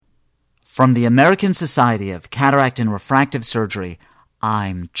From the American Society of Cataract and Refractive Surgery,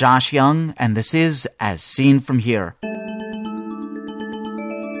 I'm Josh Young, and this is As Seen From Here.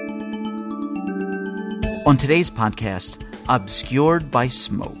 On today's podcast, Obscured by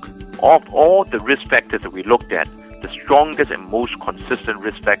Smoke. Of all the risk factors that we looked at, the strongest and most consistent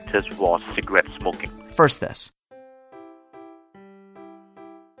risk factors was cigarette smoking. First this.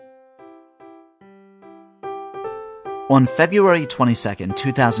 On February 22nd,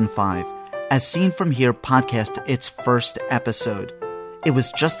 2005, As Seen From Here podcast its first episode. It was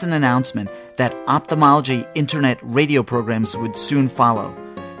just an announcement that Ophthalmology internet radio programs would soon follow.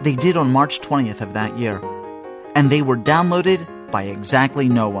 They did on March 20th of that year. And they were downloaded by exactly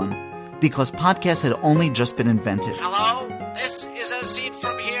no one, because podcasts had only just been invented. Hello? This is As Seen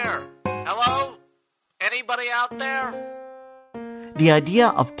From Here. Hello? Anybody out there? The idea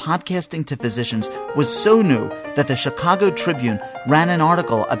of podcasting to physicians was so new that the Chicago Tribune ran an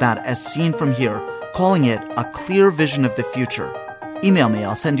article about As Seen From Here, calling it a clear vision of the future. Email me,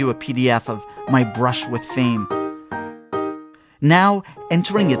 I'll send you a PDF of my brush with fame. Now,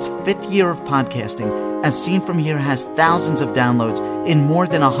 entering its fifth year of podcasting, As Seen From Here has thousands of downloads in more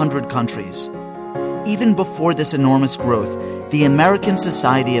than 100 countries. Even before this enormous growth, the American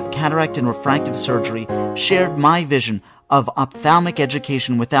Society of Cataract and Refractive Surgery shared my vision of ophthalmic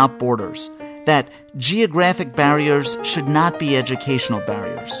education without borders, that geographic barriers should not be educational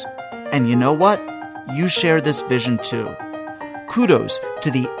barriers. And you know what? You share this vision too. Kudos to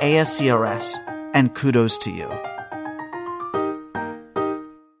the ASCRS, and kudos to you.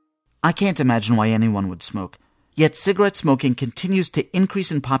 I can't imagine why anyone would smoke. Yet cigarette smoking continues to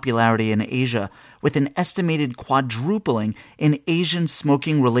increase in popularity in Asia, with an estimated quadrupling in Asian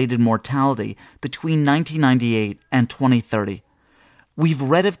smoking-related mortality between 1998 and 2030. We've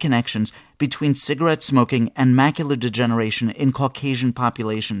read of connections between cigarette smoking and macular degeneration in Caucasian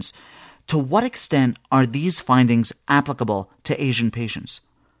populations. To what extent are these findings applicable to Asian patients?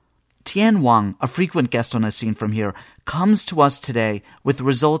 Tien, Wong, a frequent guest on As Seen From Here, comes to us today with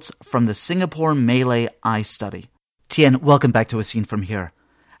results from the Singapore Malay Eye Study. Tien, welcome back to As Seen From Here.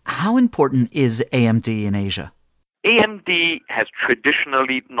 How important is AMD in Asia? AMD has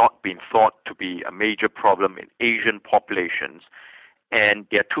traditionally not been thought to be a major problem in Asian populations, and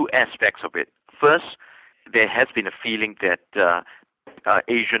there are two aspects of it. First, there has been a feeling that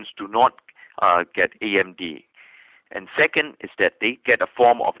Asians do not get AMD. And second is that they get a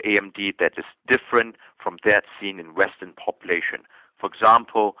form of AMD that is different from that seen in Western population. For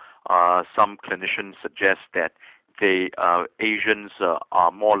example, some clinicians suggest that the Asians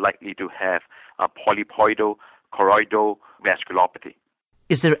are more likely to have polypoidal choroidal vasculopathy.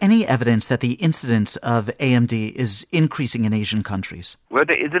 Is there any evidence that the incidence of AMD is increasing in Asian countries? Well,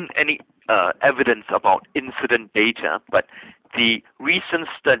 there isn't any evidence about incident data, but the recent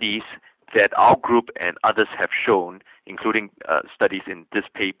studies that our group and others have shown, including studies in this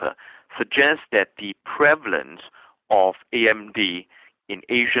paper, suggest that the prevalence of AMD in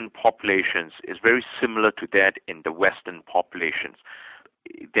Asian populations is very similar to that in the Western populations.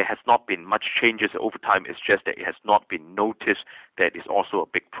 There has not been much changes over time. It's just that it has not been noticed that it's also a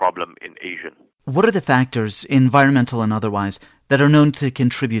big problem in Asian. What are the factors, environmental and otherwise, that are known to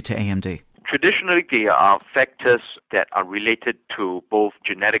contribute to AMD? Traditionally, there are factors that are related to both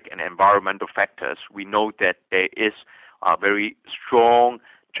genetic and environmental factors. We know that there is very strong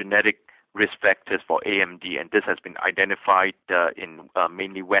genetic risk factors for AMD, and this has been identified in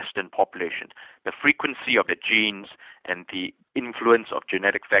mainly Western populations. The frequency of the genes and the influence of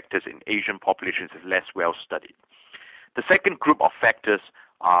genetic factors in Asian populations is less well studied. The second group of factors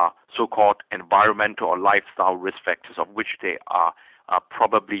are so-called environmental or lifestyle risk factors, of which there are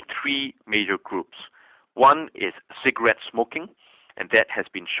probably three major groups. One is cigarette smoking, and that has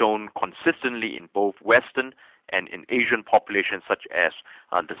been shown consistently in both Western and in Asian populations, such as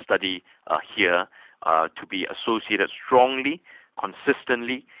the study here, to be associated strongly,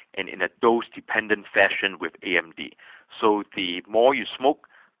 consistently, and in a dose-dependent fashion with AMD. So the more you smoke,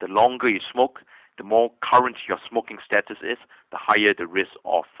 the longer you smoke, the more current your smoking status is, the higher the risk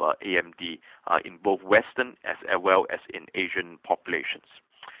of AMD in both Western as well as in Asian populations.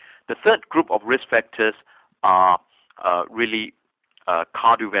 The third group of risk factors are really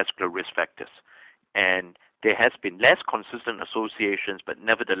cardiovascular risk factors. And there has been less consistent associations, but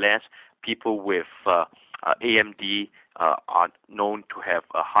nevertheless, people with AMD are known to have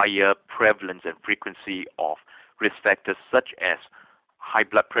a higher prevalence and frequency of risk factors such as high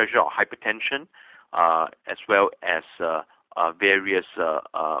blood pressure or hypertension, as well as various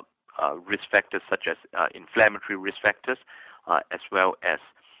risk factors such as inflammatory risk factors, as well as,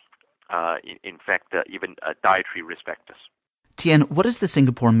 in fact, even dietary risk factors. Tien, what is the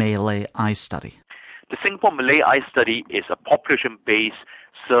Singapore Malay Eye Study? The Singapore Malay Eye Study is a population-based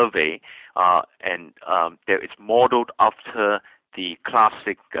survey, and it's modeled after the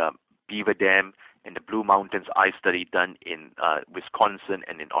classic Beaver Dam and the Blue Mountains Eye Study done in Wisconsin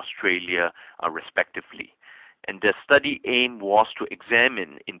and in Australia, respectively. And the study aim was to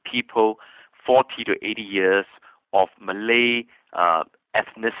examine in people 40 to 80 years of Malay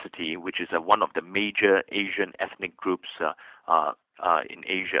ethnicity, which is one of the major Asian ethnic groups in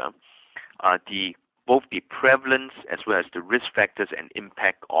Asia, both the prevalence as well as the risk factors and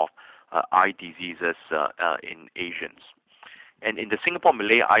impact of eye diseases in Asians. And in the Singapore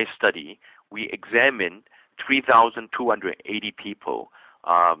Malay Eye Study, we examined 3,280 people,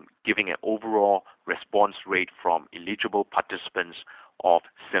 giving an overall response rate from eligible participants of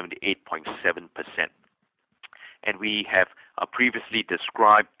 78.7%. And we have previously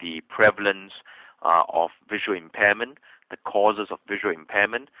described the prevalence of visual impairment, the causes of visual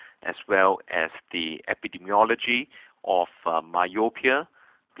impairment, as well as the epidemiology of myopia,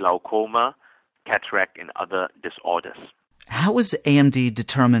 glaucoma, cataract, and other disorders. How was AMD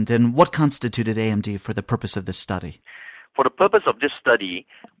determined, and what constituted AMD for the purpose of this study? For the purpose of this study,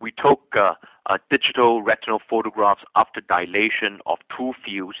 we took digital retinal photographs after dilation of two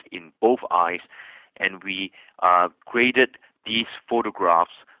fields in both eyes, and we graded these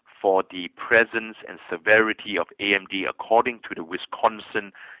photographs for the presence and severity of AMD according to the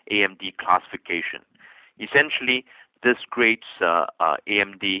Wisconsin AMD classification. Essentially, this grades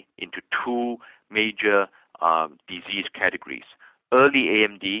AMD into two major disease categories: early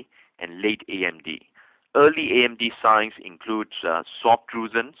AMD and late AMD. Early AMD signs includes soft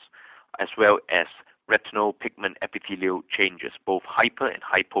drusens as well as retinal pigment epithelial changes, both hyper and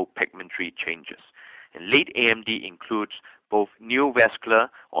hypopigmentary changes. And late AMD includes both neovascular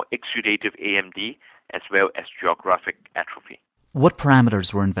or exudative AMD as well as geographic atrophy. What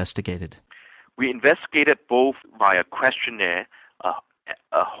parameters were investigated? We investigated both via questionnaire, a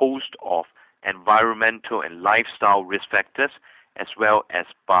host of environmental and lifestyle risk factors, as well as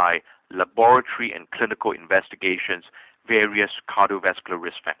by laboratory and clinical investigations, various cardiovascular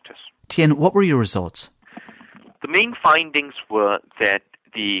risk factors. Tien, what were your results? The main findings were that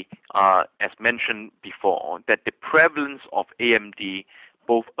as mentioned before, that the prevalence of AMD,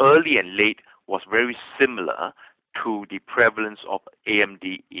 both early and late, was very similar to the prevalence of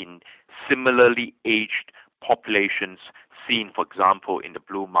AMD in similarly aged populations seen, for example, in the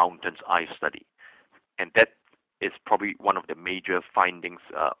Blue Mountains Eye Study. And that is probably one of the major findings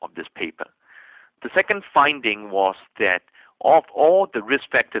of this paper. The second finding was that of all the risk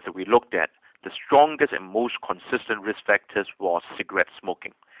factors that we looked at, the strongest and most consistent risk factors was cigarette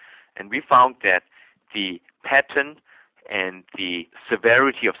smoking. And we found that the pattern and the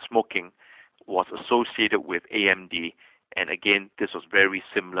severity of smoking was associated with AMD. And again, this was very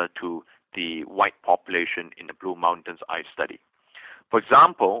similar to the white population in the Blue Mountains Eye Study. For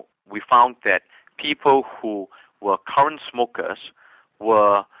example, we found that people who were current smokers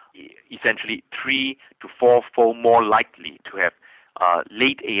were essentially 3 to 4-fold more likely to have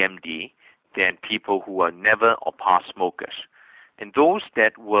late AMD than people who were never or past smokers. And those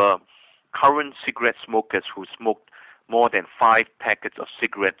that were current cigarette smokers who smoked more than 5 packets of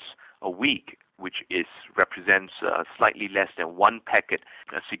cigarettes a week, which represents slightly less than 1 packet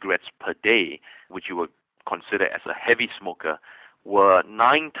of cigarettes per day, which you would consider as a heavy smoker, were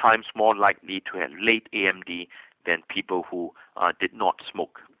 9 times more likely to have late AMD than people who did not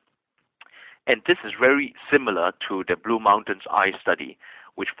smoke. And this is very similar to the Blue Mountains Eye Study,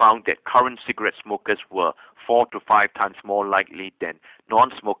 which found that current cigarette smokers were 4 to 5 times more likely than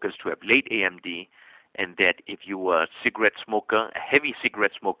non-smokers to have late AMD, and that if you were a cigarette smoker, a heavy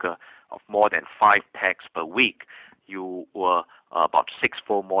cigarette smoker of more than 5 packs per week, you were about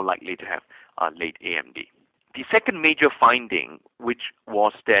 6-fold more likely to have late AMD. The second major finding, which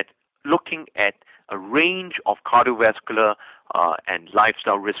was that looking at a range of cardiovascular and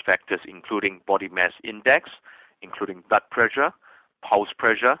lifestyle risk factors, including body mass index, including blood pressure, pulse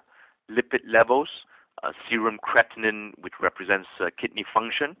pressure, lipid levels, serum creatinine, which represents kidney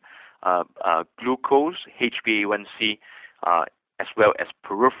function, glucose, HbA1c, as well as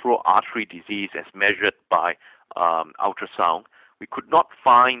peripheral artery disease as measured by ultrasound, we could not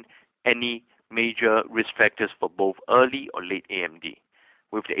find any major risk factors for both early or late AMD,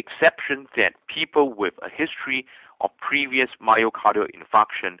 with the exception that people with a history of previous myocardial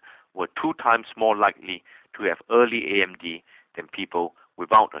infarction were 2 times more likely to have early AMD than people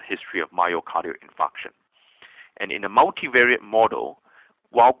without a history of myocardial infarction. And in a multivariate model,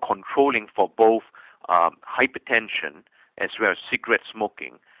 while controlling for both hypertension as well as cigarette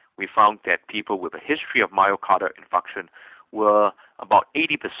smoking, we found that people with a history of myocardial infarction were about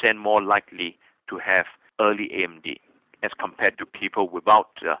 80% more likely to have early AMD as compared to people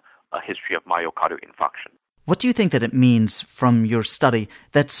without a history of myocardial infarction. What do you think that it means from your study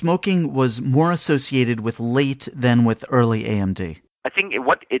that smoking was more associated with late than with early AMD? I think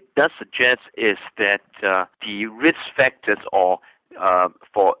what it does suggest is that the risk factors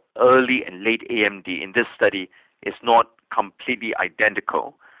for early and late AMD in this study is not completely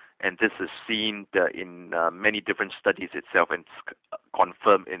identical. And this is seen in many different studies itself and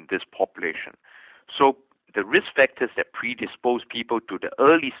confirmed in this population. So the risk factors that predispose people to the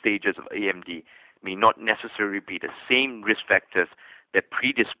early stages of AMD may not necessarily be the same risk factors that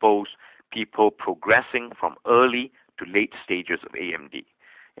predispose people progressing from early to late stages of AMD.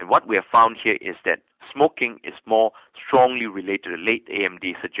 And what we have found here is that smoking is more strongly related to late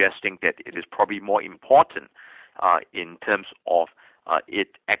AMD, suggesting that it is probably more important in terms of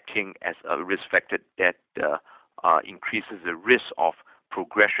it acting as a risk factor that increases the risk of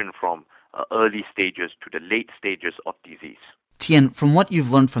progression from early stages to the late stages of disease. Tien, from what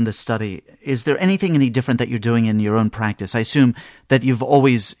you've learned from this study, is there anything any different that you're doing in your own practice? I assume that you've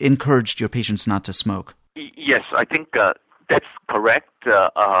always encouraged your patients not to smoke. Yes, I think that's correct.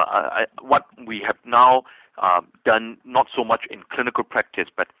 What we have now done, not so much in clinical practice,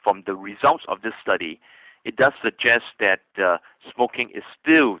 but from the results of this study, it does suggest that smoking is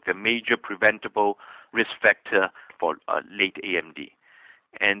still the major preventable risk factor for late AMD.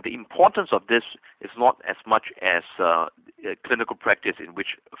 And the importance of this is not as much as clinical practice, in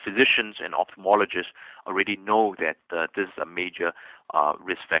which physicians and ophthalmologists already know that this is a major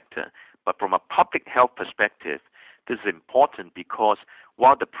risk factor. But from a public health perspective, this is important because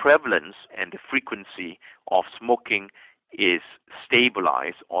while the prevalence and the frequency of smoking is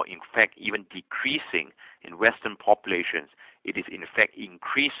stabilized or in fact even decreasing in Western populations, it is in fact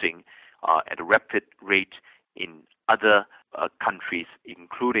increasing at a rapid rate in other countries,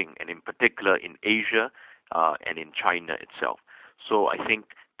 including and in particular in Asia and in China itself. So I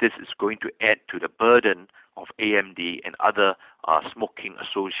think this is going to add to the burden of AMD and other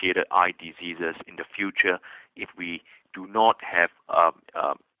smoking-associated eye diseases in the future if we do not have a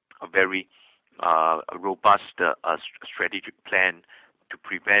very robust strategic plan to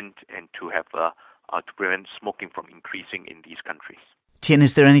prevent and to prevent smoking from increasing in these countries. Tien,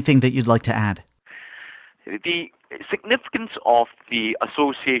 is there anything that you'd like to add? The significance of the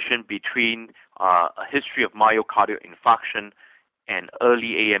association between a history of myocardial infarction and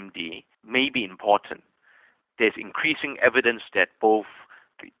early AMD may be important. There's increasing evidence that both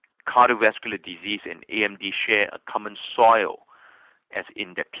the cardiovascular disease and AMD share a common soil, as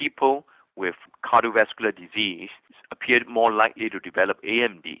in that people with cardiovascular disease appear more likely to develop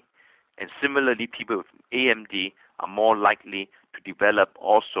AMD. And similarly, people with AMD are more likely to develop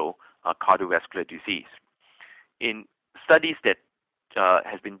also cardiovascular disease. In studies that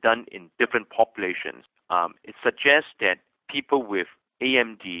has been done in different populations, it suggests that people with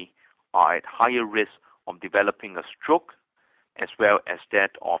AMD are at higher risk of developing a stroke as well as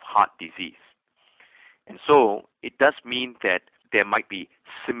that of heart disease. And so it does mean that there might be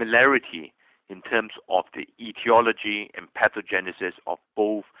similarity in terms of the etiology and pathogenesis of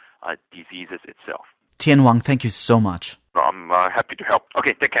both diseases itself. Tien Wong, thank you so much. I'm happy to help.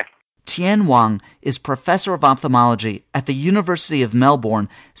 Okay, take care. Tien Wong is Professor of Ophthalmology at the University of Melbourne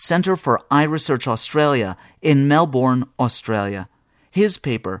Centre for Eye Research Australia in Melbourne, Australia. His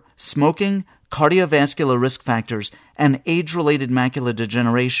paper, Smoking, Cardiovascular Risk Factors, and Age-Related Macular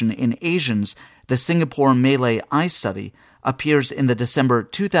Degeneration in Asians, the Singapore Malay Eye Study, appears in the December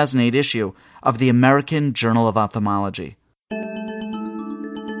 2008 issue of the American Journal of Ophthalmology.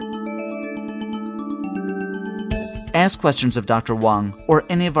 Ask questions of Dr. Wong or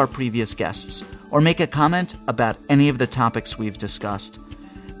any of our previous guests, or make a comment about any of the topics we've discussed.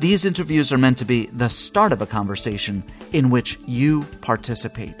 These interviews are meant to be the start of a conversation in which you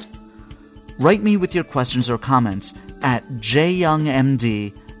participate. Write me with your questions or comments at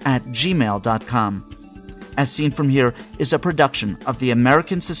jyoungmd@gmail.com. As Seen From Here is a production of the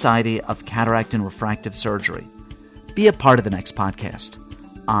American Society of Cataract and Refractive Surgery. Be a part of the next podcast.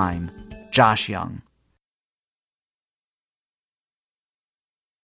 I'm Josh Young.